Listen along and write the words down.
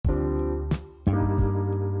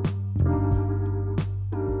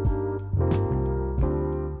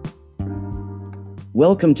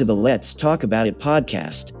Welcome to the Let's Talk About It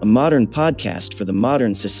podcast, a modern podcast for the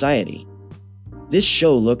modern society. This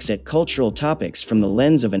show looks at cultural topics from the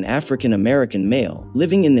lens of an African American male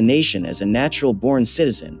living in the nation as a natural-born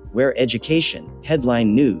citizen, where education,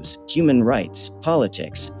 headline news, human rights,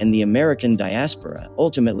 politics, and the American diaspora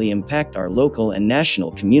ultimately impact our local and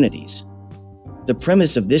national communities. The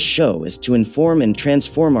premise of this show is to inform and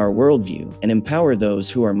transform our worldview and empower those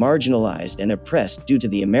who are marginalized and oppressed due to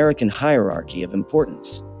the American hierarchy of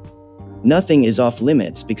importance. Nothing is off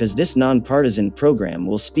limits because this nonpartisan program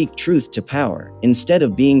will speak truth to power, instead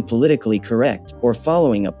of being politically correct or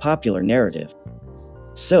following a popular narrative.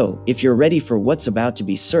 So, if you're ready for what's about to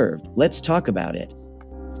be served, let's talk about it.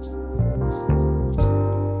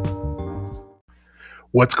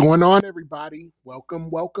 What's going on, everybody?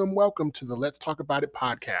 Welcome to the Let's Talk About It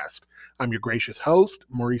podcast. I'm your gracious host,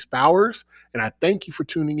 Maurice Bowers, and I thank you for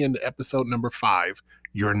tuning in to episode number 5,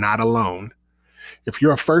 You're Not Alone. If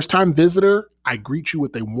you're a first-time visitor, I greet you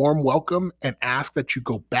with a warm welcome and ask that you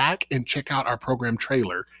go back and check out our program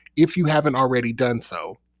trailer if you haven't already done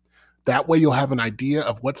so. That way you'll have an idea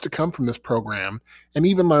of what's to come from this program and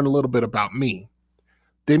even learn a little bit about me.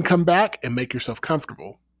 Then come back and make yourself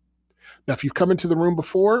comfortable. Now, if you've come into the room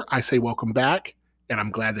before, I say welcome back, and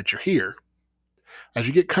I'm glad that you're here. As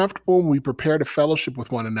you get comfortable and we prepare to fellowship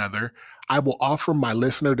with one another, I will offer my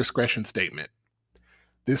listener discretion statement.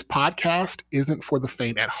 This podcast isn't for the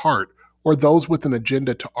faint at heart or those with an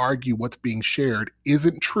agenda to argue what's being shared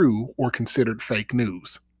isn't true or considered fake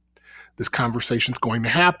news. This conversation's going to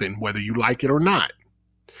happen whether you like it or not.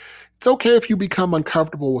 It's okay if you become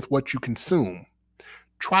uncomfortable with what you consume.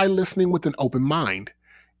 Try listening with an open mind.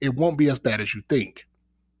 It won't be as bad as you think.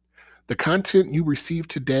 The content you receive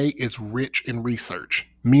today is rich in research,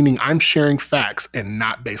 meaning I'm sharing facts and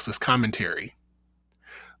not baseless commentary.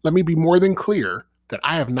 Let me be more than clear that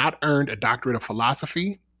I have not earned a doctorate of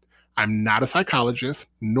philosophy. I'm not a psychologist,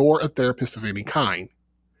 nor a therapist of any kind.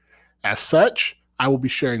 As such, I will be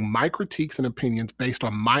sharing my critiques and opinions based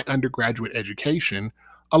on my undergraduate education,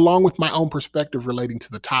 along with my own perspective relating to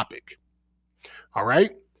the topic. All right,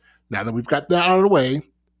 now that we've got that out of the way,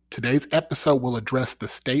 today's episode will address the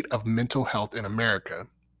state of mental health in America,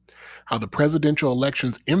 how the presidential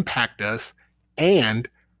elections impact us, and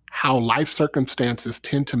how life circumstances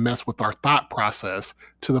tend to mess with our thought process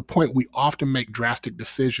to the point we often make drastic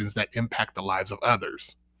decisions that impact the lives of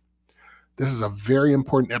others. This is a very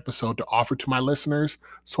important episode to offer to my listeners,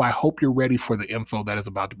 so I hope you're ready for the info that is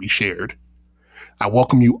about to be shared. I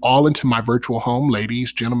welcome you all into my virtual home,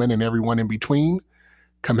 ladies, gentlemen, and everyone in between.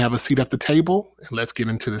 Come have a seat at the table, and let's get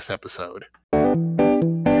into this episode.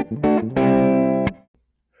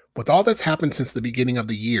 With all that's happened since the beginning of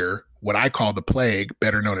the year, what I call the plague,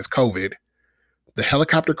 better known as COVID, the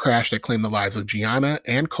helicopter crash that claimed the lives of Gianna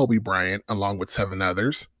and Kobe Bryant, along with 7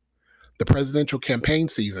 others, the presidential campaign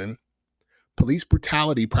season, police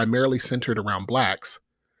brutality primarily centered around blacks,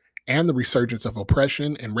 and the resurgence of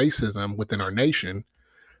oppression and racism within our nation,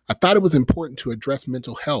 I thought it was important to address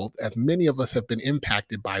mental health as many of us have been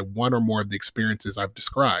impacted by one or more of the experiences I've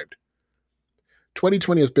described.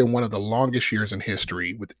 2020 has been one of the longest years in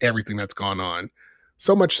history with everything that's gone on,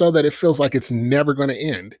 so much so that it feels like it's never going to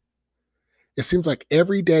end. It seems like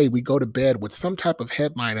every day we go to bed with some type of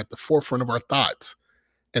headline at the forefront of our thoughts,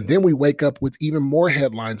 and then we wake up with even more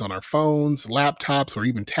headlines on our phones, laptops, or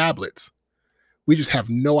even tablets. We just have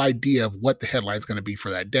no idea of what the headline's going to be for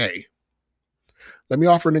that day. Let me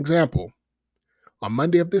offer an example. On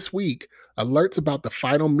Monday of this week, alerts about the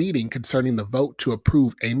final meeting concerning the vote to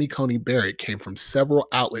approve Amy Coney Barrett came from several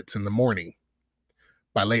outlets in the morning.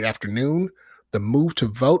 By late afternoon, the move to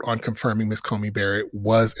vote on confirming Ms. Coney Barrett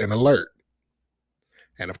was an alert.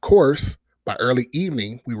 And of course, by early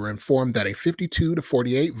evening, we were informed that a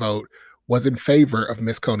 52-48 vote was in favor of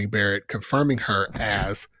Ms. Coney Barrett, confirming her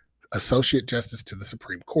as Associate Justice to the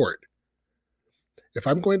Supreme Court. If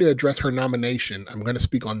I'm going to address her nomination, I'm going to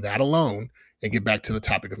speak on that alone and get back to the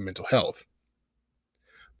topic of mental health.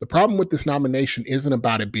 The problem with this nomination isn't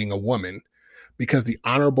about it being a woman, because the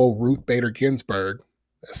Honorable Ruth Bader Ginsburg,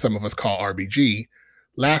 as some of us call RBG,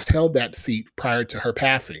 last held that seat prior to her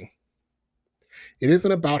passing. It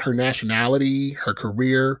isn't about her nationality, her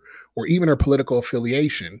career, or even her political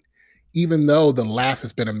affiliation, even though the last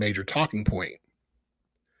has been a major talking point.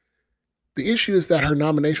 The issue is that her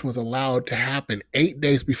nomination was allowed to happen 8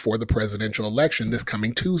 days before the presidential election this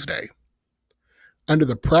coming Tuesday. Under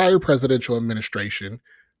the prior presidential administration,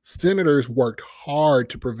 senators worked hard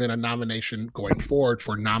to prevent a nomination going forward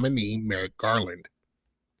for nominee Merrick Garland.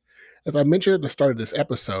 As I mentioned at the start of this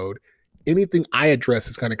episode, anything I address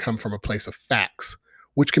is going to come from a place of facts,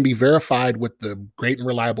 which can be verified with the great and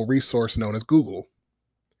reliable resource known as Google.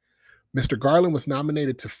 Mr. Garland was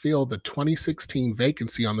nominated to fill the 2016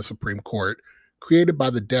 vacancy on the Supreme Court, created by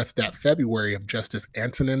the death that February of Justice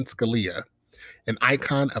Antonin Scalia, an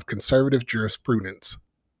icon of conservative jurisprudence.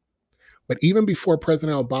 But even before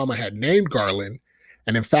President Obama had named Garland,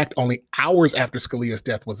 and in fact only hours after Scalia's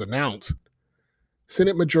death was announced,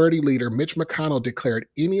 Senate Majority Leader Mitch McConnell declared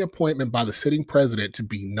any appointment by the sitting president to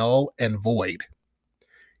be null and void.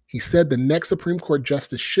 He said the next Supreme Court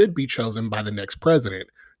justice should be chosen by the next president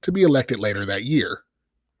to be elected later that year.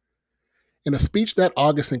 In a speech that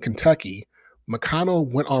August in Kentucky, McConnell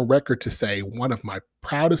went on record to say, "One of my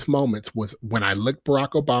proudest moments was when I looked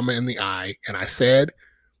Barack Obama in the eye and I said,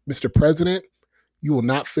 'Mr. President, you will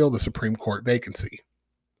not fill the Supreme Court vacancy.'"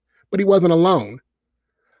 But he wasn't alone.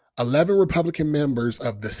 11 Republican members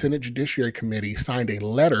of the Senate Judiciary Committee signed a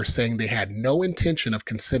letter saying they had no intention of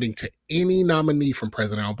consenting to any nominee from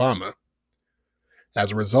President Obama.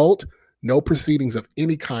 As a result, no proceedings of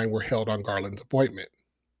any kind were held on Garland's appointment.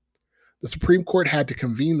 The Supreme Court had to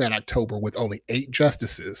convene that October with only 8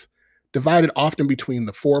 justices, divided often between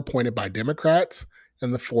the 4 appointed by Democrats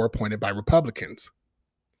and the 4 appointed by Republicans.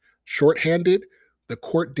 Shorthanded, the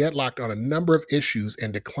court deadlocked on a number of issues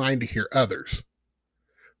and declined to hear others.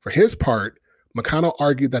 For his part, McConnell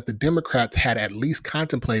argued that the Democrats had at least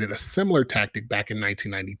contemplated a similar tactic back in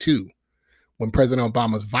 1992, when President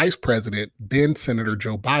Obama's vice president, then Senator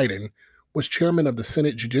Joe Biden, was chairman of the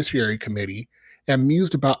Senate Judiciary Committee and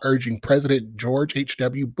mused about urging President George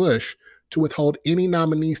H.W. Bush to withhold any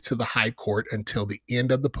nominees to the High Court until the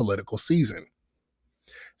end of the political season.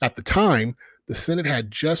 At the time, the Senate had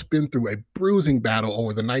just been through a bruising battle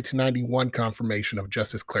over the 1991 confirmation of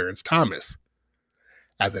Justice Clarence Thomas.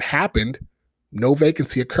 As it happened, no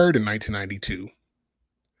vacancy occurred in 1992.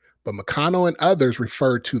 But McConnell and others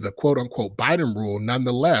referred to the quote-unquote Biden rule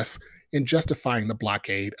nonetheless in justifying the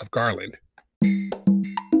blockade of Garland.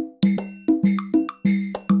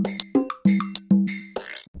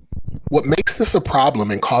 What makes this a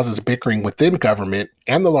problem and causes bickering within government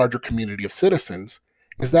and the larger community of citizens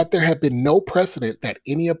is that there had been no precedent that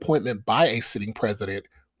any appointment by a sitting president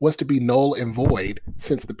was to be null and void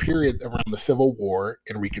since the period around the Civil War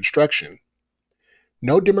and Reconstruction.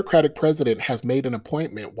 No Democratic president has made an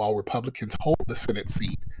appointment while Republicans hold the Senate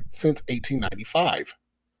seat since 1895.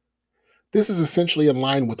 This is essentially in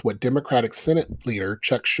line with what Democratic Senate leader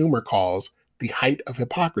Chuck Schumer calls the height of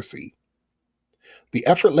hypocrisy. The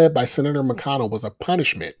effort led by Senator McConnell was a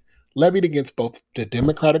punishment levied against both the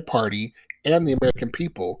Democratic Party and the American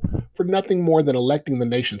people for nothing more than electing the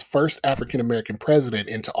nation's first African-American president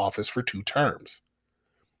into office for 2 terms.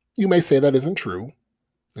 You may say that isn't true,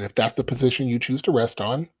 and if that's the position you choose to rest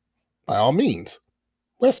on, by all means,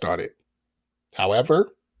 rest on it. However,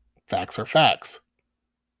 facts are facts.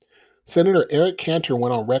 Senator Eric Cantor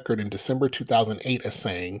went on record in December 2008 as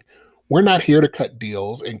saying, "We're not here to cut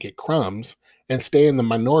deals and get crumbs and stay in the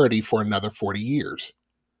minority for another 40 years.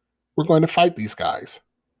 We're going to fight these guys."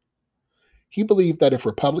 He believed that if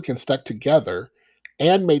Republicans stuck together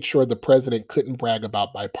and made sure the president couldn't brag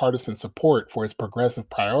about bipartisan support for his progressive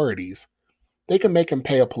priorities, they could make him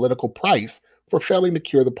pay a political price for failing to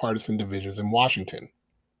cure the partisan divisions in Washington.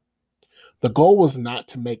 The goal was not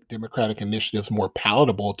to make Democratic initiatives more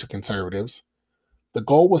palatable to conservatives. The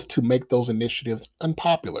goal was to make those initiatives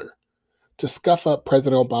unpopular, to scuff up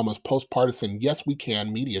President Obama's post-partisan "yes, we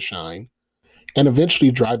can" media shine, and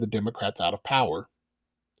eventually drive the Democrats out of power.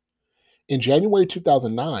 In January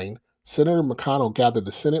 2009, Senator McConnell gathered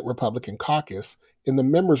the Senate Republican caucus in the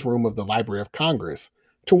members' room of the Library of Congress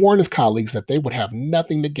to warn his colleagues that they would have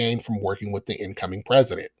nothing to gain from working with the incoming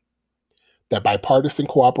president, that bipartisan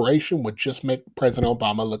cooperation would just make President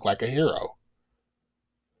Obama look like a hero.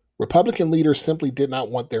 Republican leaders simply did not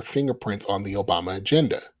want their fingerprints on the Obama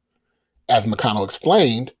agenda. As McConnell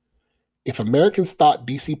explained, if Americans thought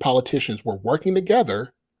DC politicians were working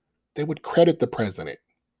together, they would credit the president.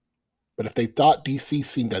 But if they thought DC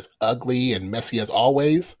seemed as ugly and messy as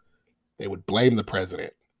always, they would blame the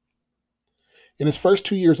president. In his first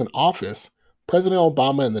 2 years in office, President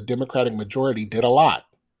Obama and the Democratic majority did a lot.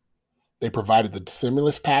 They provided the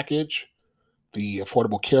stimulus package, the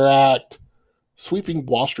Affordable Care Act, sweeping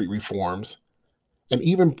Wall Street reforms, and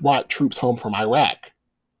even brought troops home from Iraq.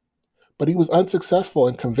 But he was unsuccessful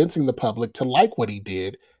in convincing the public to like what he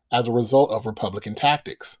did as a result of Republican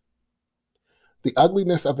tactics. The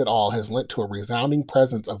ugliness of it all has led to a resounding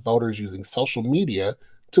presence of voters using social media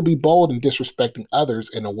to be bold in disrespecting others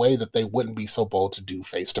in a way that they wouldn't be so bold to do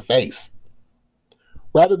face to face.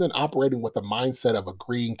 Rather than operating with a mindset of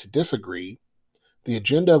agreeing to disagree, the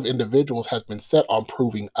agenda of individuals has been set on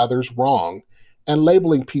proving others wrong and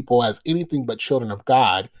labeling people as anything but children of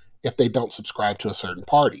God if they don't subscribe to a certain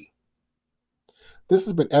party. This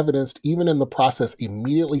has been evidenced even in the process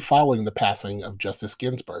immediately following the passing of Justice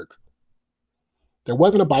Ginsburg. There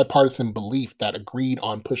wasn't a bipartisan belief that agreed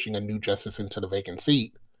on pushing a new justice into the vacant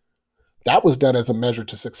seat. That was done as a measure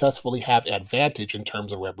to successfully have advantage in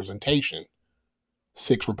terms of representation.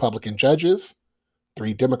 6 Republican judges,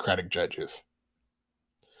 3 Democratic judges.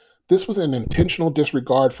 This was an intentional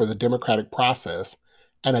disregard for the democratic process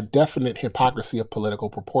and a definite hypocrisy of political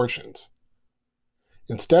proportions.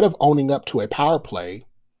 Instead of owning up to a power play,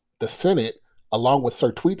 the Senate, along with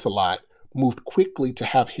Sir Tweets-a-Lot, moved quickly to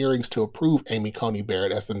have hearings to approve Amy Coney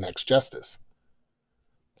Barrett as the next justice.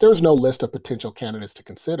 There was no list of potential candidates to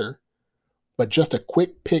consider, but just a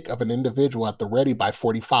quick pick of an individual at the ready by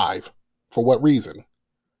 45. For what reason?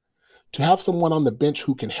 To have someone on the bench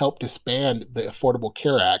who can help disband the Affordable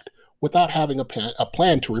Care Act without having a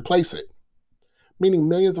plan to replace it, meaning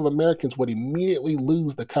millions of Americans would immediately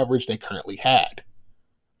lose the coverage they currently had.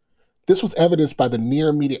 This was evidenced by the near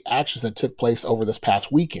immediate actions that took place over this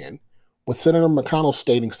past weekend, with Senator McConnell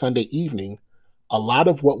stating Sunday evening, "A lot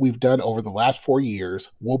of what we've done over the last 4 years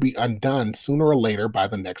will be undone sooner or later by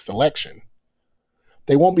the next election.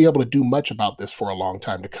 They won't be able to do much about this for a long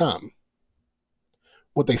time to come."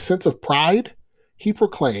 With a sense of pride, he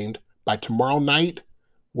proclaimed, "By tomorrow night,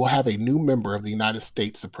 we'll have a new member of the United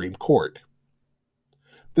States Supreme Court."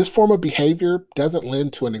 This form of behavior doesn't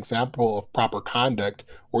lend to an example of proper conduct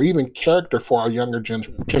or even character for our younger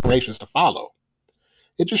generations to follow.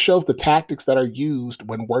 It just shows the tactics that are used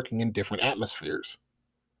when working in different atmospheres.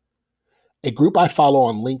 A group I follow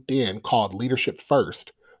on LinkedIn called Leadership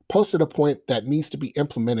First posted a point that needs to be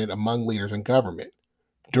implemented among leaders in government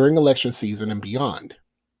during election season and beyond.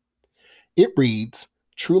 It reads,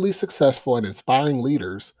 "Truly successful and inspiring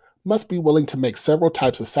leaders must be willing to make several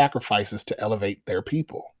types of sacrifices to elevate their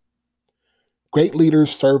people. Great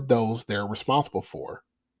leaders serve those they're responsible for,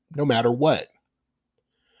 no matter what.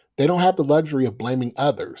 They don't have the luxury of blaming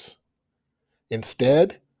others.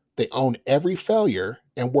 Instead, they own every failure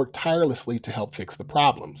and work tirelessly to help fix the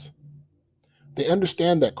problems. They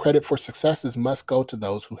understand that credit for successes must go to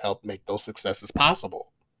those who help make those successes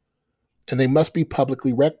possible, and they must be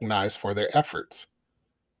publicly recognized for their efforts.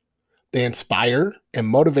 They inspire and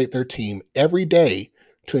motivate their team every day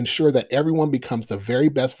to ensure that everyone becomes the very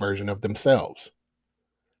best version of themselves.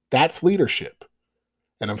 That's leadership.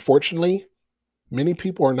 And unfortunately, many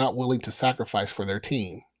people are not willing to sacrifice for their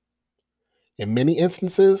team. In many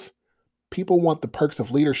instances, people want the perks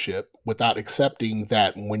of leadership without accepting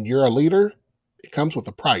that when you're a leader, it comes with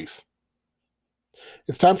a price."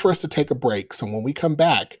 It's time for us to take a break, so when we come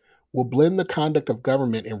back, we'll blend the conduct of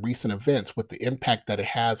government in recent events with the impact that it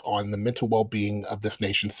has on the mental well-being of this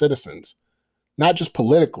nation's citizens, not just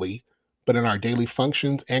politically, but in our daily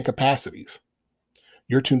functions and capacities.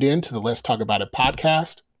 You're tuned in to the Let's Talk About It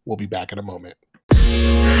podcast. We'll be back in a moment.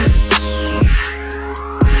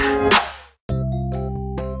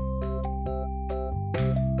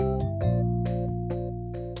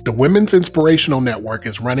 The Women's Inspirational Network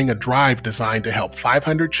is running a drive designed to help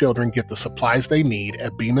 500 children get the supplies they need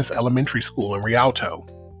at Bemis Elementary School in Rialto.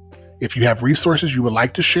 If you have resources you would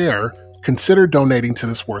like to share, consider donating to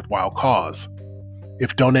this worthwhile cause.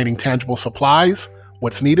 If donating tangible supplies,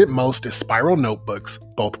 what's needed most is spiral notebooks,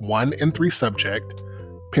 both 1 and 3 subject,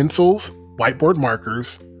 pencils, whiteboard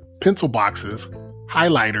markers, pencil boxes,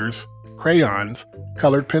 highlighters, crayons,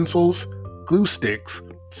 colored pencils, glue sticks,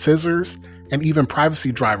 scissors, and even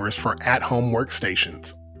privacy drivers for at-home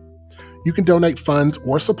workstations. You can donate funds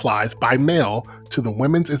or supplies by mail to the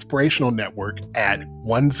Women's Inspirational Network at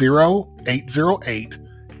 10808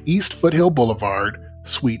 East Foothill Boulevard,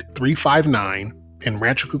 Suite 359 in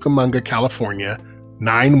Rancho Cucamonga, California,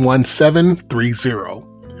 91730.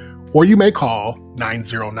 Or you may call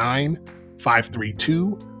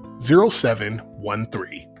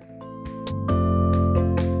 909-532-0713.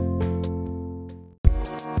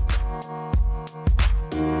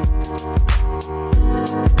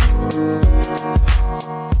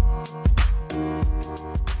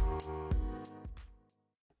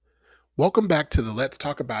 Welcome back to the Let's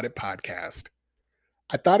Talk About It podcast.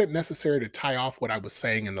 I thought it necessary to tie off what I was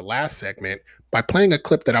saying in the last segment by playing a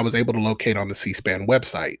clip that I was able to locate on the C-SPAN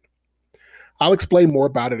website. I'll explain more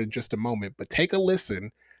about it in just a moment, but take a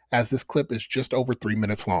listen as this clip is just over 3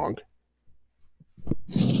 minutes long.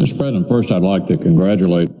 Mr. President, first I'd like to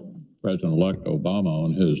congratulate President-elect Obama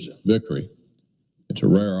on his victory. It's a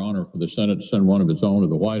rare honor for the Senate to send one of its own to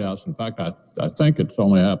the White House. In fact, I think it's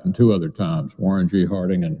only happened 2 other times, Warren G.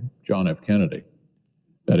 Harding and John F. Kennedy.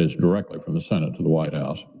 That is directly from the Senate to the White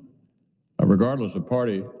House. Regardless of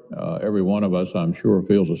party, every one of us, I'm sure,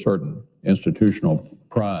 feels a certain institutional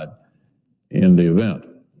pride in the event.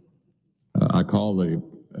 I called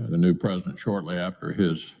the new president shortly after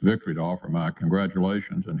his victory to offer my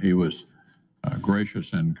congratulations, and he was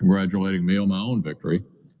gracious in congratulating me on my own victory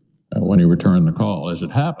when he returned the call. As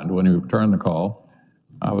it happened, when he returned the call,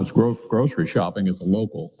 I was grocery shopping at the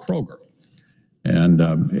local Kroger and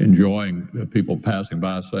enjoying the people passing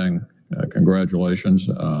by saying congratulations.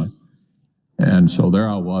 And so there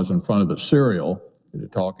I was in front of the cereal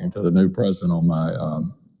talking to the new president on my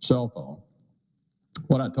cell phone.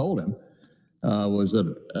 What I told him was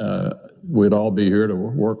that we'd all be here to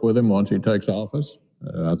work with him once he takes office.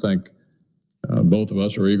 I think both of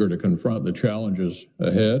us are eager to confront the challenges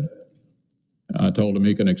ahead. I told him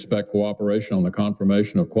he can expect cooperation on the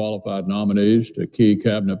confirmation of qualified nominees to key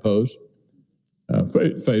cabinet posts.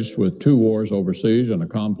 Faced with 2 wars overseas and a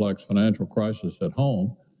complex financial crisis at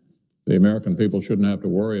home, the American people shouldn't have to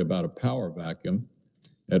worry about a power vacuum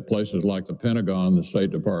at places like the Pentagon, the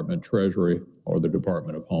State Department, Treasury, or the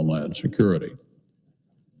Department of Homeland Security.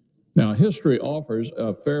 Now, history offers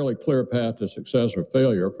a fairly clear path to success or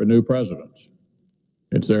failure for new presidents.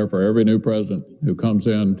 It's there for every new president who comes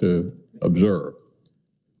in to observe.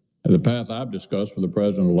 And the path I've discussed for the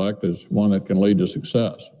president-elect is one that can lead to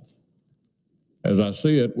success. As I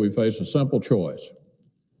see it, we face a simple choice.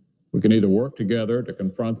 We can either work together to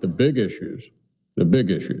confront the big issues of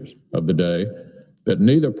the day that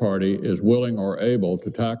neither party is willing or able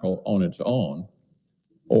to tackle on its own,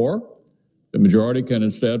 or the majority can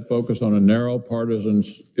instead focus on a narrow partisan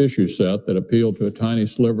issue set that appeal to a tiny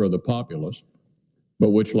sliver of the populace,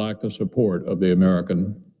 but which lack the support of the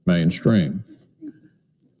American mainstream.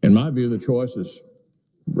 In my view, the choice is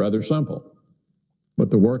rather simple, but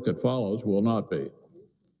the work that follows will not be.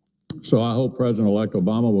 So I hope President-elect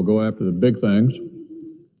Obama will go after the big things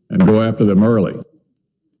and go after them early.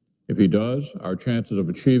 If he does, our chances of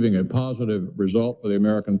achieving a positive result for the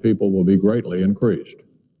American people will be greatly increased.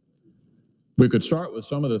 We could start with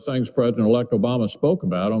some of the things President-elect Obama spoke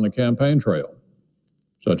about on the campaign trail,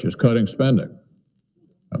 such as cutting spending,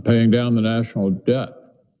 paying down the national debt,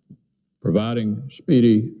 providing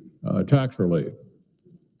speedy tax relief,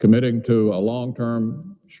 committing to a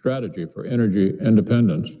long-term strategy for energy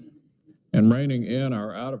independence, and reining in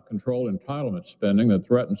our out-of-control entitlement spending that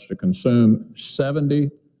threatens to consume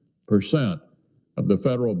 70% of the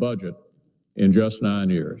federal budget in just 9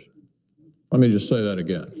 years. Let me just say that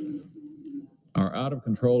again. Our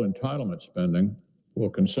out-of-control entitlement spending will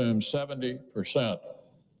consume 70%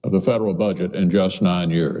 of the federal budget in just 9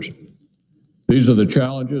 years. These are the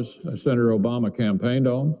challenges Senator Obama campaigned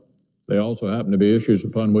on. They also happen to be issues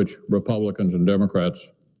upon which Republicans and Democrats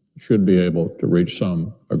should be able to reach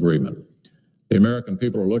some agreement. The American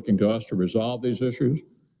people are looking to us to resolve these issues,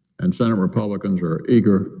 and Senate Republicans are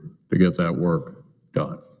eager to get that work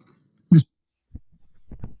done.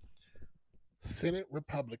 Senate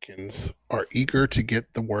Republicans are eager to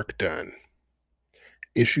get the work done.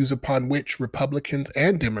 Issues upon which Republicans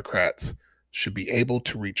and Democrats should be able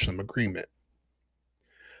to reach some agreement.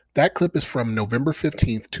 That clip is from November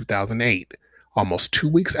 15th, 2008, almost 2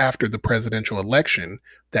 weeks after the presidential election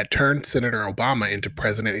that turned Senator Obama into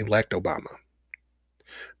President-elect Obama.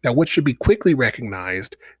 Now, what should be quickly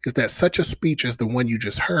recognized is that such a speech as the one you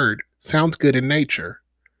just heard sounds good in nature,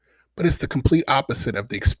 but it's the complete opposite of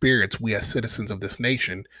the experience we as citizens of this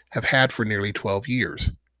nation have had for nearly 12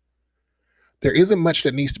 years. There isn't much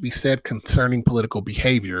that needs to be said concerning political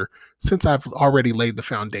behavior, since I've already laid the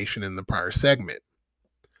foundation in the prior segment.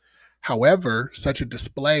 However, such a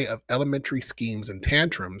display of elementary schemes and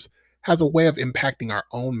tantrums has a way of impacting our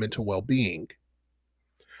own mental well-being.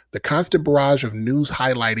 The constant barrage of news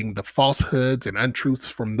highlighting the falsehoods and untruths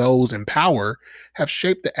from those in power have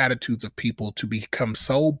shaped the attitudes of people to become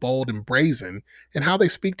so bold and brazen in how they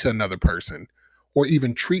speak to another person, or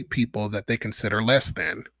even treat people that they consider less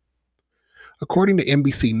than. According to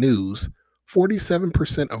NBC News,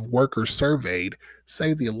 47% of workers surveyed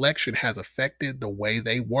say the election has affected the way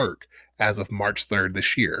they work as of March 3rd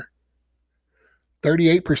this year.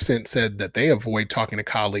 38% said that they avoid talking to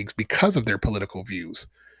colleagues because of their political views,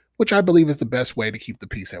 which I believe is the best way to keep the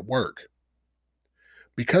peace at work.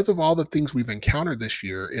 Because of all the things we've encountered this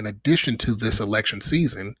year, in addition to this election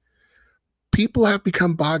season, people have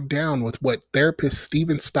become bogged down with what therapist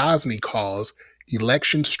Stephen Stosny calls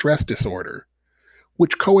election stress disorder,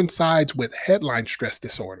 which coincides with headline stress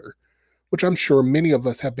disorder, which I'm sure many of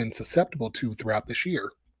us have been susceptible to throughout this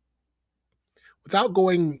year. Without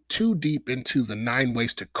going too deep into the 9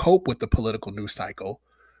 ways to cope with the political news cycle,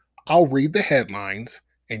 I'll read the headlines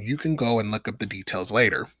and you can go and look up the details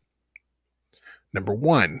later. Number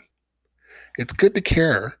 1, it's good to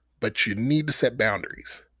care, but you need to set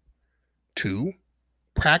boundaries. 2,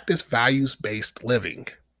 practice values-based living.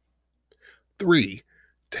 3.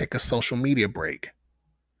 Take a social media break.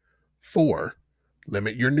 4.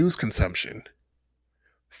 Limit your news consumption.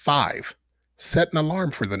 5. Set an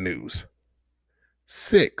alarm for the news.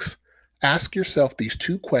 6. Ask yourself these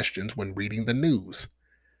 2 questions when reading the news.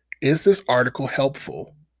 Is this article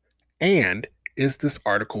helpful? And is this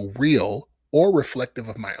article real or reflective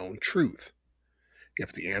of my own truth?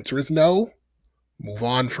 If the answer is no, move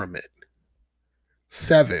on from it.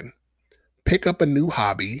 7. Pick up a new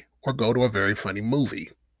hobby or go to a very funny movie,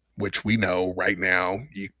 which we know right now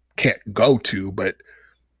you can't go to, but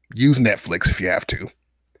use Netflix if you have to.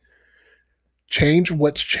 Change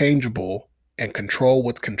what's changeable and control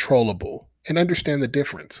what's controllable, and understand the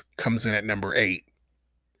difference, comes in at number 8.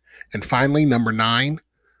 And finally, number 9,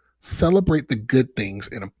 celebrate the good things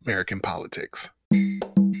in American politics.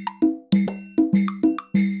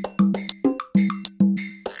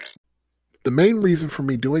 The main reason for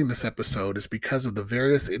me doing this episode is because of the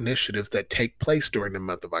various initiatives that take place during the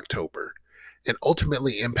month of October and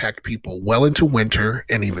ultimately impact people well into winter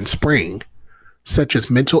and even spring, such as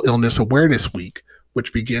Mental Illness Awareness Week,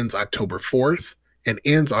 which begins October 4th and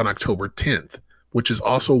ends on October 10th, which is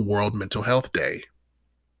also World Mental Health Day.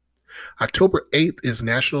 October 8th is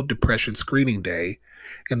National Depression Screening Day,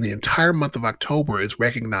 and the entire month of October is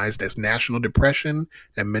recognized as National Depression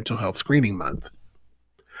and Mental Health Screening Month.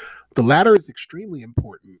 The latter is extremely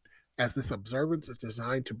important, as this observance is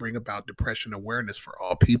designed to bring about depression awareness for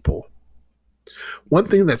all people. One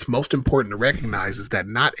thing that's most important to recognize is that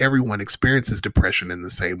not everyone experiences depression in the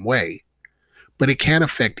same way, but it can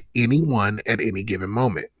affect anyone at any given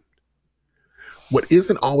moment. What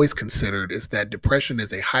isn't always considered is that depression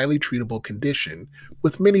is a highly treatable condition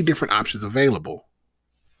with many different options available.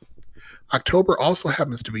 October also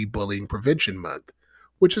happens to be Bullying Prevention Month,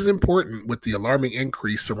 which is important with the alarming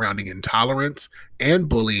increase surrounding intolerance and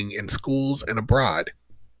bullying in schools and abroad.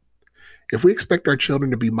 If we expect our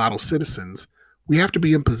children to be model citizens, we have to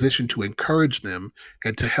be in position to encourage them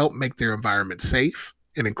and to help make their environment safe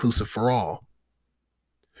and inclusive for all.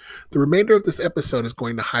 The remainder of this episode is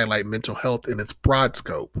going to highlight mental health in its broad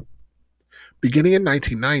scope. Beginning in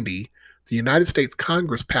 1990, the United States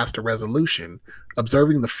Congress passed a resolution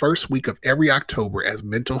observing the first week of every October as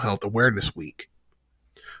Mental Health Awareness Week.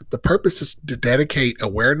 The purpose is to dedicate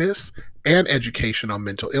awareness and education on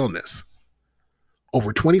mental illness.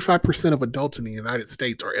 Over 25% of adults in the United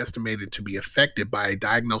States are estimated to be affected by a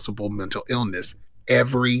diagnosable mental illness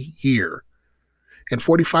every year. And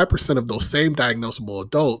 45% of those same diagnosable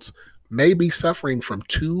adults may be suffering from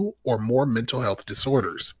 2 or more mental health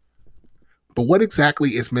disorders. But what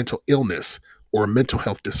exactly is mental illness or a mental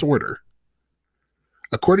health disorder?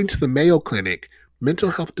 According to the Mayo Clinic,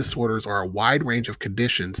 mental health disorders are a wide range of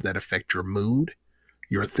conditions that affect your mood,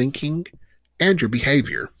 your thinking, and your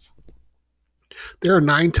behavior. There are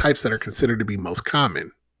 9 types that are considered to be most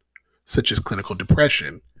common, such as clinical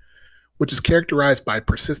depression, which is characterized by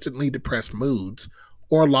persistently depressed moods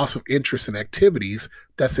or loss of interest in activities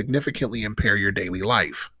that significantly impair your daily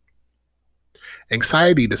life.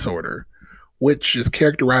 Anxiety disorder, which is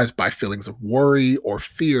characterized by feelings of worry or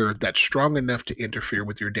fear that's strong enough to interfere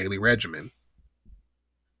with your daily regimen.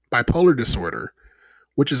 Bipolar disorder,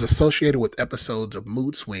 which is associated with episodes of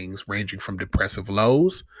mood swings ranging from depressive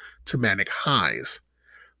lows to manic highs,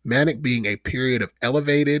 manic being a period of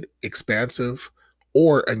elevated, expansive,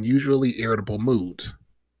 or unusually irritable moods.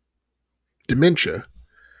 Dementia,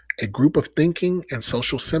 a group of thinking and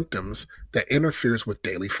social symptoms that interferes with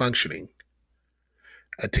daily functioning.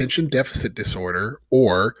 Attention deficit disorder,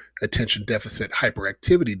 or attention deficit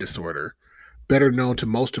hyperactivity disorder, better known to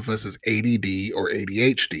most of us as ADD or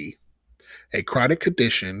ADHD, a chronic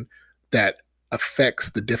condition that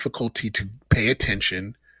affects the difficulty to pay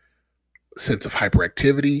attention, sense of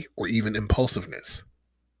hyperactivity, or even impulsiveness.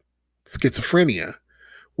 Schizophrenia,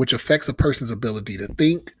 which affects a person's ability to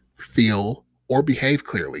think, feel, or behave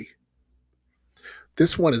clearly.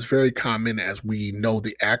 This one is very common as we know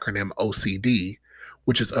the acronym OCD,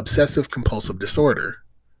 which is obsessive compulsive disorder.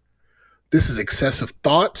 This is excessive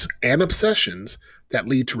thoughts and obsessions that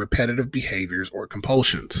lead to repetitive behaviors or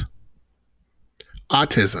compulsions.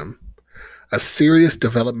 Autism, a serious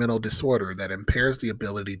developmental disorder that impairs the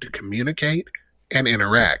ability to communicate and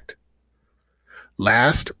interact.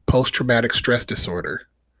 Last, post-traumatic stress disorder,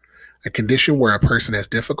 a condition where a person has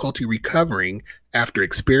difficulty recovering after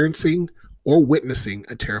experiencing or witnessing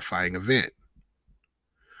a terrifying event.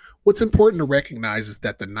 What's important to recognize is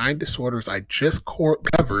that the 9 disorders I just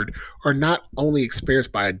covered are not only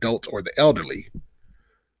experienced by adults or the elderly.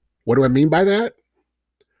 What do I mean by that?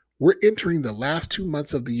 We're entering the last 2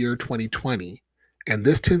 months of the year 2020, and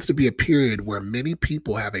this tends to be a period where many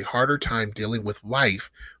people have a harder time dealing with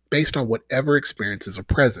life based on whatever experiences are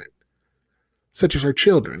present, such as our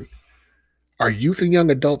children. Our youth and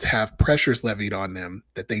young adults have pressures levied on them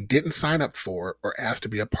that they didn't sign up for or ask to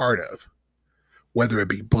be a part of, whether it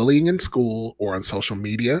be bullying in school or on social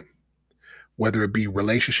media, whether it be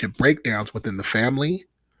relationship breakdowns within the family,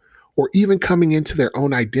 or even coming into their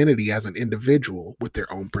own identity as an individual with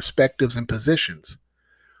their own perspectives and positions.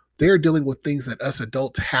 They are dealing with things that us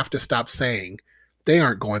adults have to stop saying. They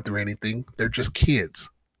aren't going through anything, they're just kids.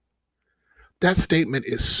 That statement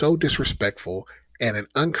is so disrespectful and an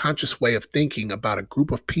unconscious way of thinking about a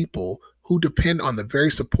group of people who depend on the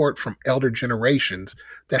very support from elder generations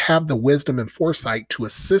that have the wisdom and foresight to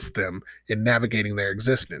assist them in navigating their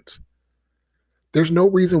existence. There's no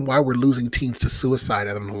reason why we're losing teens to suicide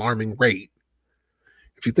at an alarming rate.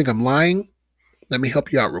 If you think I'm lying, let me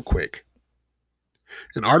help you out real quick.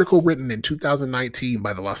 An article written in 2019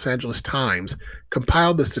 by the Los Angeles Times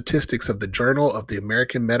compiled the statistics of the Journal of the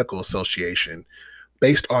American Medical Association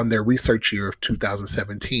based on their research year of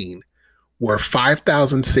 2017, where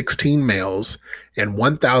 5,016 males and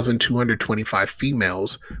 1,225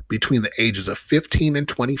 females between the ages of 15 and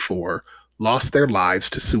 24 lost their lives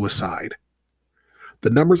to suicide. The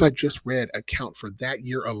numbers I just read account for that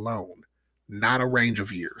year alone, not a range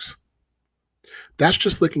of years. That's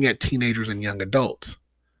just looking at teenagers and young adults.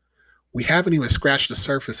 We haven't even scratched the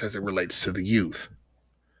surface as it relates to the youth.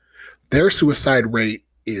 Their suicide rate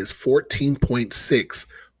is 14.6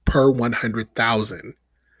 per 100,000,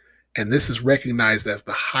 and this is recognized as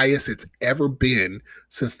the highest it's ever been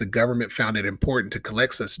since the government found it important to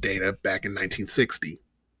collect such data back in 1960.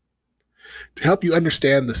 To help you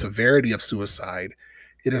understand the severity of suicide,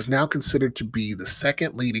 it is now considered to be the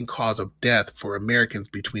second leading cause of death for Americans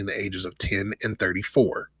between the ages of 10 and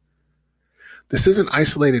 34. This isn't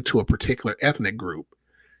isolated to a particular ethnic group,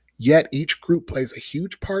 yet each group plays a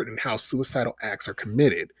huge part in how suicidal acts are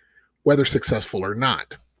committed, whether successful or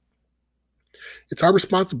not. It's our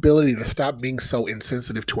responsibility to stop being so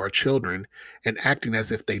insensitive to our children and acting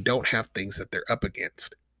as if they don't have things that they're up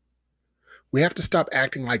against. We have to stop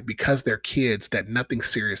acting like because they're kids that nothing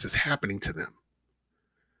serious is happening to them.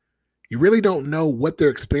 You really don't know what they're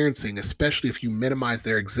experiencing, especially if you minimize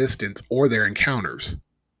their existence or their encounters.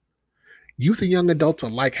 Youth and young adults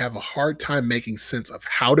alike have a hard time making sense of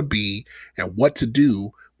how to be and what to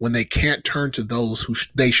do when they can't turn to those who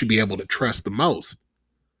they should be able to trust the most.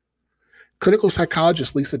 Clinical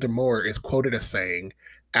psychologist Lisa Damour is quoted as saying,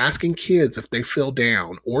 "Asking kids if they feel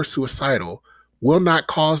down or suicidal will not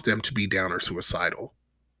cause them to be down or suicidal.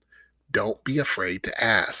 Don't be afraid to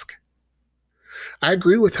ask." I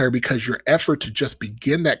agree with her because your effort to just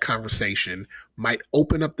begin that conversation might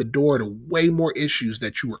open up the door to way more issues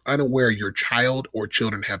that you were unaware your child or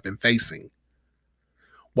children have been facing.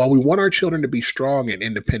 While we want our children to be strong and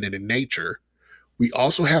independent in nature, we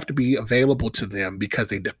also have to be available to them because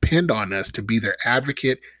they depend on us to be their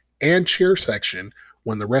advocate and cheer section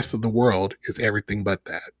when the rest of the world is everything but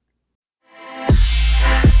that.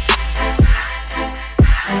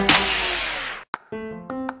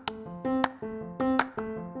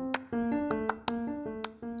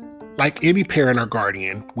 Like any parent or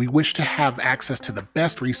guardian, we wish to have access to the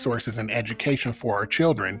best resources and education for our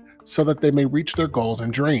children so that they may reach their goals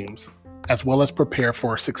and dreams, as well as prepare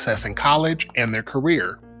for success in college and their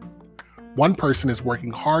career. One person is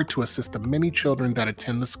working hard to assist the many children that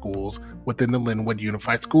attend the schools within the Linwood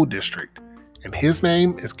Unified School District, and his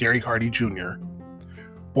name is Gary Hardy Jr.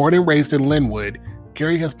 Born and raised in Linwood,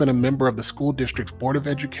 Gary has been a member of the school district's Board of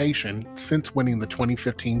Education since winning the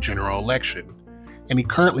 2015 general election, and he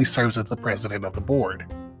currently serves as the president of the board.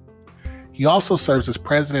 He also serves as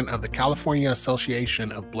president of the California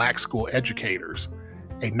Association of Black School Educators,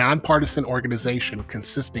 a nonpartisan organization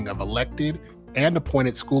consisting of elected and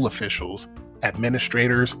appointed school officials,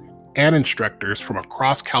 administrators, and instructors from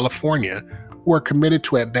across California who are committed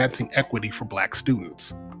to advancing equity for Black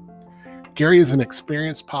students. Gary is an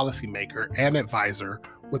experienced policymaker and advisor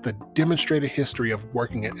with a demonstrated history of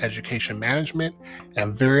working in education management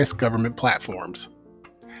and various government platforms.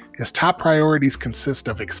 His top priorities consist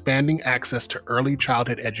of expanding access to early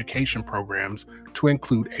childhood education programs to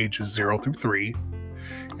include ages 0 through 3,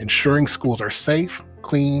 ensuring schools are safe,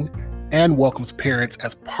 clean, and welcomes parents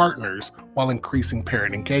as partners while increasing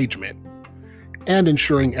parent engagement, and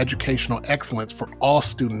ensuring educational excellence for all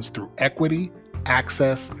students through equity,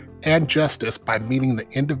 access, and justice by meeting the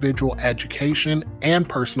individual education and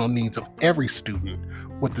personal needs of every student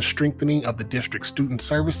with the strengthening of the district's student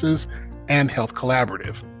services and health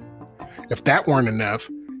collaborative. If that weren't enough,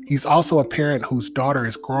 he's also a parent whose daughter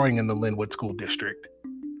is growing in the Linwood School District.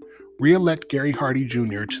 Re-elect Gary Hardy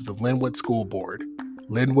Jr. to the Linwood School Board.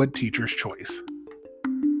 Linwood Teacher's Choice.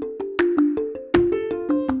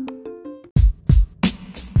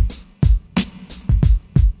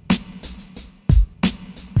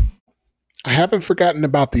 I haven't forgotten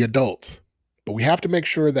about the adults, but we have to make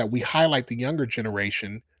sure that we highlight the younger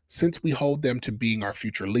generation since we hold them to being our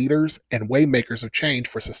future leaders and waymakers of change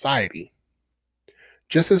for society.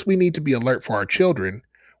 Just as we need to be alert for our children,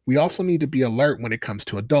 we also need to be alert when it comes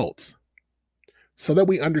to adults. So that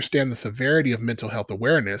we understand the severity of mental health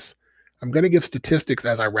awareness, I'm going to give statistics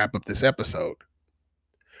as I wrap up this episode.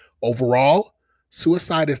 Overall,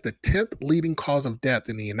 suicide is the 10th leading cause of death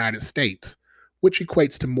in the United States, which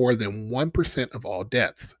equates to more than 1% of all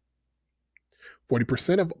deaths.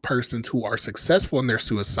 40% of persons who are successful in their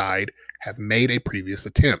suicide have made a previous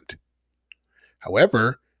attempt.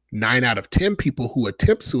 However, 9 out of 10 people who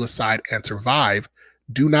attempt suicide and survive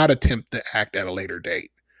do not attempt the act at a later date,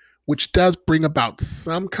 which does bring about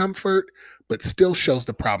some comfort, but still shows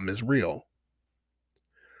the problem is real.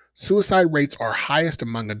 Suicide rates are highest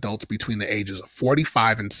among adults between the ages of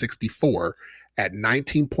 45 and 64 at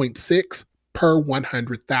 19.6 per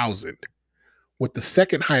 100,000, with the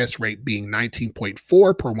second highest rate being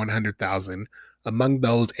 19.4 per 100,000 among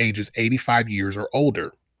those ages 85 years or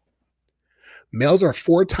older. Males are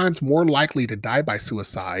 4 times more likely to die by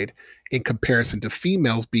suicide in comparison to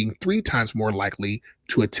females being 3 times more likely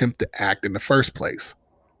to attempt the act in the first place.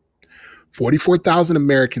 44,000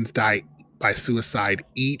 Americans die by suicide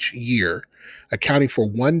each year, accounting for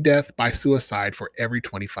 1 death by suicide for every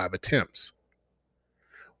 25 attempts.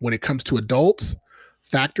 When it comes to adults,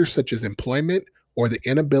 factors such as employment or the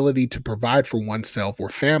inability to provide for oneself or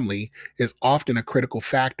family is often a critical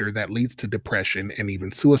factor that leads to depression and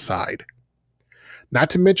even suicide. Not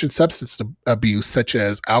to mention substance abuse such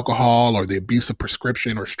as alcohol or the abuse of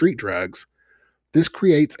prescription or street drugs. This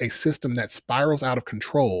creates a system that spirals out of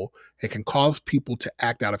control and can cause people to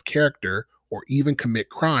act out of character or even commit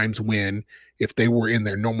crimes when, if they were in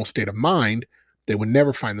their normal state of mind, they would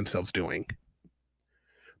never find themselves doing.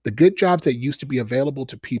 The good jobs that used to be available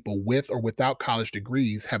to people with or without college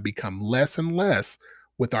degrees have become less and less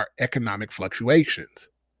with our economic fluctuations.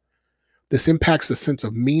 This impacts the sense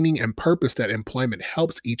of meaning and purpose that employment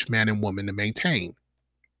helps each man and woman to maintain.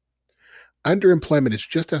 Underemployment is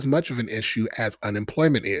just as much of an issue as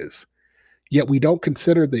unemployment is, yet we don't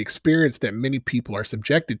consider the experience that many people are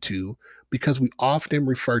subjected to because we often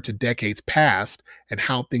refer to decades past and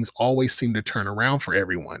how things always seem to turn around for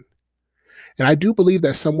everyone. And I do believe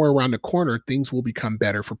that somewhere around the corner, things will become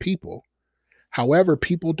better for people. However,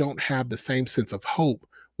 people don't have the same sense of hope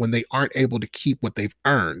when they aren't able to keep what they've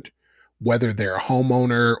earned, whether they're a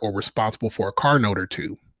homeowner or responsible for a car note or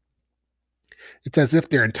two. It's as if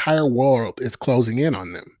their entire world is closing in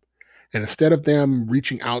on them. And instead of them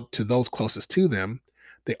reaching out to those closest to them,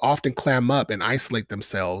 they often clam up and isolate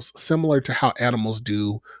themselves, similar to how animals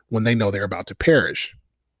do when they know they're about to perish.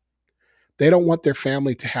 They don't want their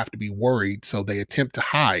family to have to be worried, so they attempt to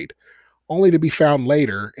hide, only to be found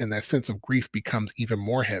later, and that sense of grief becomes even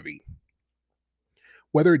more heavy.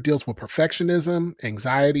 Whether it deals with perfectionism,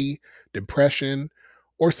 anxiety, depression,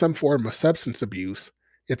 or some form of substance abuse,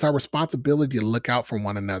 it's our responsibility to look out for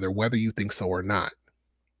one another, whether you think so or not.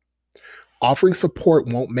 Offering support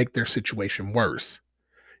won't make their situation worse.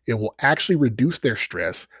 It will actually reduce their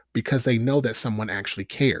stress because they know that someone actually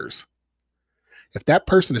cares. If that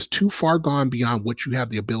person is too far gone beyond what you have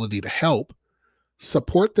the ability to help,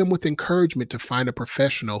 support them with encouragement to find a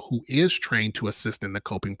professional who is trained to assist in the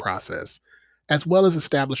coping process, as well as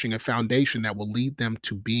establishing a foundation that will lead them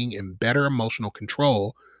to being in better emotional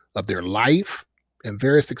control of their life and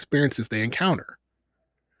various experiences they encounter.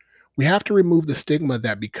 We have to remove the stigma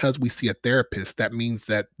that because we see a therapist, that means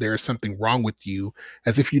that there is something wrong with you,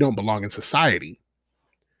 as if you don't belong in society.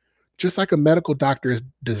 Just like a medical doctor is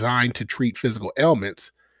designed to treat physical ailments,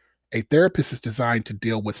 a therapist is designed to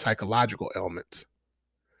deal with psychological ailments.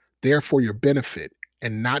 They are for your benefit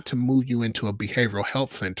and not to move you into a behavioral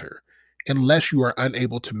health center, unless you are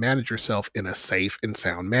unable to manage yourself in a safe and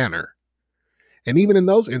sound manner. And even in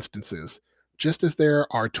those instances, just as there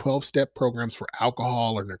are 12-step programs for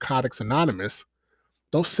Alcohol or Narcotics Anonymous,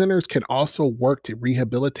 those centers can also work to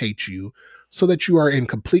rehabilitate you so that you are in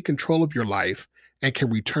complete control of your life and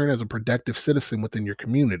can return as a productive citizen within your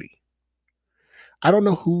community. I don't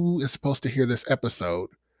know who is supposed to hear this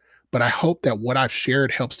episode, but I hope that what I've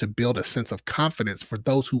shared helps to build a sense of confidence for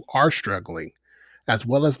those who are struggling, as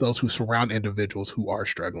well as those who surround individuals who are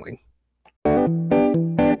struggling.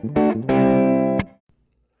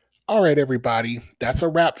 All right, everybody, that's a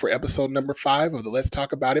wrap for episode number 5 of the Let's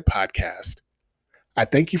Talk About It podcast. I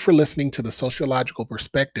thank you for listening to the sociological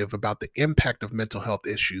perspective about the impact of mental health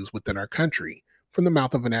issues within our country from the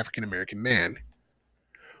mouth of an African American man.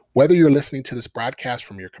 Whether you're listening to this broadcast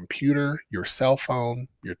from your computer, your cell phone,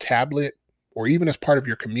 your tablet, or even as part of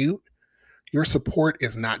your commute, Your support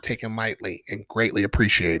is not taken lightly and greatly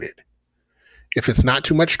appreciated. If it's not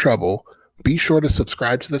too much trouble, be sure to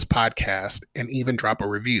subscribe to this podcast and even drop a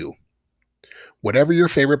review. Whatever your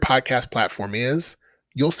favorite podcast platform is,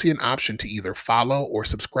 you'll see an option to either follow or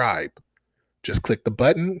subscribe. Just click the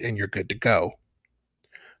button and you're good to go.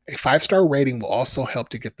 A 5-star rating will also help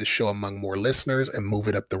to get this show among more listeners and move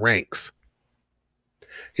it up the ranks.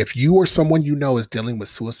 If you or someone you know is dealing with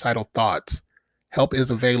suicidal thoughts, help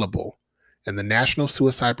is available, and the National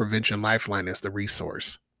Suicide Prevention Lifeline is the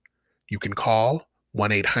resource. You can call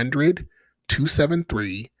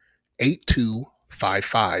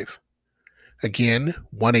 1-800-273-8255. Again,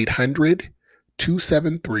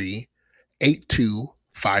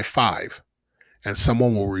 1-800-273-8255, and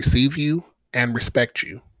someone will receive you and respect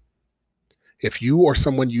you. If you or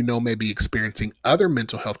someone you know may be experiencing other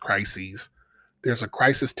mental health crises, there's a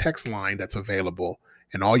crisis text line that's available,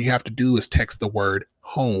 and all you have to do is text the word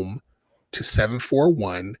HOME to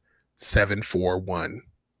 741-741.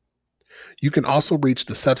 You can also reach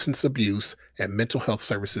the Substance Abuse and Mental Health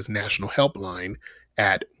Services National Helpline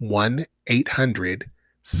at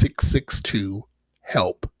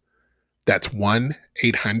 1-800-662-HELP. That's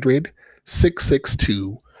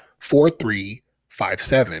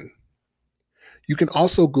 1-800-662-4357. You can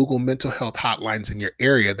also Google mental health hotlines in your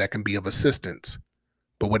area that can be of assistance.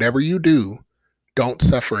 But whatever you do, don't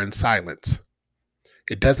suffer in silence.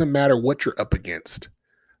 It doesn't matter what you're up against.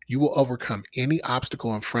 You will overcome any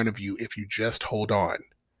obstacle in front of you if you just hold on,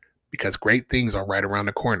 because great things are right around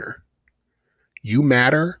the corner. You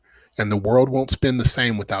matter, and the world won't spin the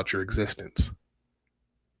same without your existence.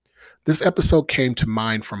 This episode came to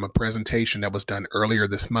mind from a presentation that was done earlier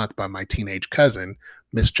this month by my teenage cousin,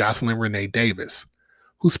 Miss Jocelyn Renee Davis,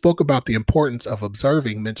 who spoke about the importance of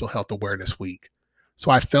observing Mental Health Awareness Week.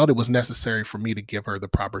 So I felt it was necessary for me to give her the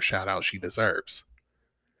proper shout out she deserves.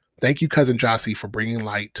 Thank you, Cousin Jossie, for bringing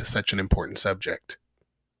light to such an important subject.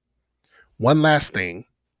 One last thing,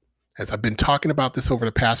 as I've been talking about this over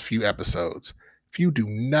the past few episodes, if you do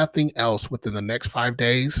nothing else within the next 5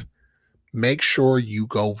 days, make sure you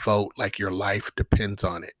go vote like your life depends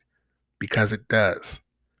on it, because it does.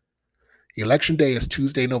 Election Day is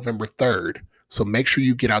Tuesday, November 3rd, so make sure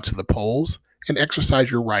you get out to the polls and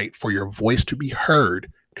exercise your right for your voice to be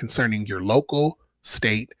heard concerning your local,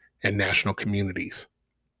 state, and national communities.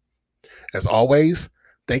 As always,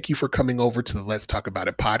 thank you for coming over to the Let's Talk About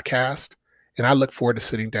It podcast, and I look forward to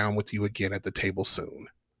sitting down with you again at the table soon.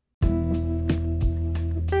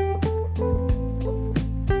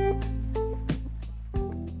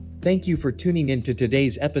 Thank you for tuning in to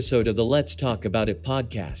today's episode of the Let's Talk About It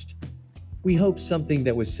podcast. We hope something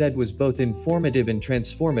that was said was both informative and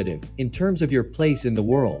transformative in terms of your place in the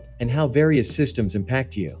world and how various systems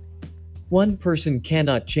impact you. One person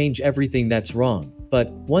cannot change everything that's wrong, but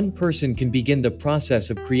one person can begin the process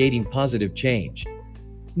of creating positive change.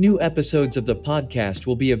 New episodes of the podcast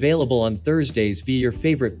will be available on Thursdays via your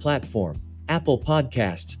favorite platform: Apple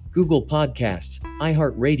Podcasts, Google Podcasts,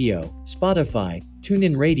 iHeartRadio, Spotify,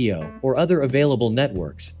 TuneIn Radio, or other available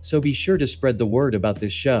networks, so be sure to spread the word about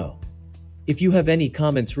this show. If you have any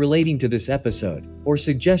comments relating to this episode, or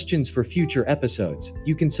suggestions for future episodes,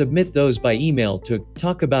 you can submit those by email to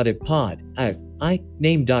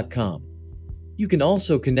talkaboutitpod@iname.com. You can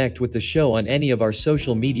also connect with the show on any of our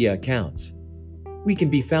social media accounts. We can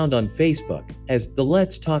be found on Facebook as the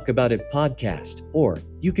Let's Talk About It podcast, or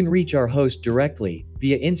you can reach our host directly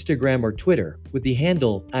via Instagram or Twitter with the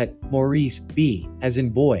handle @MauriceB, as in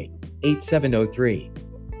boy, 8703.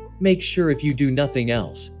 Make sure, if you do nothing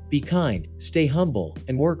else, be kind, stay humble,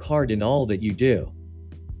 and work hard in all that you do.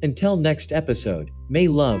 Until next episode, may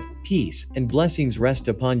love, peace, and blessings rest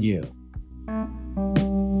upon you.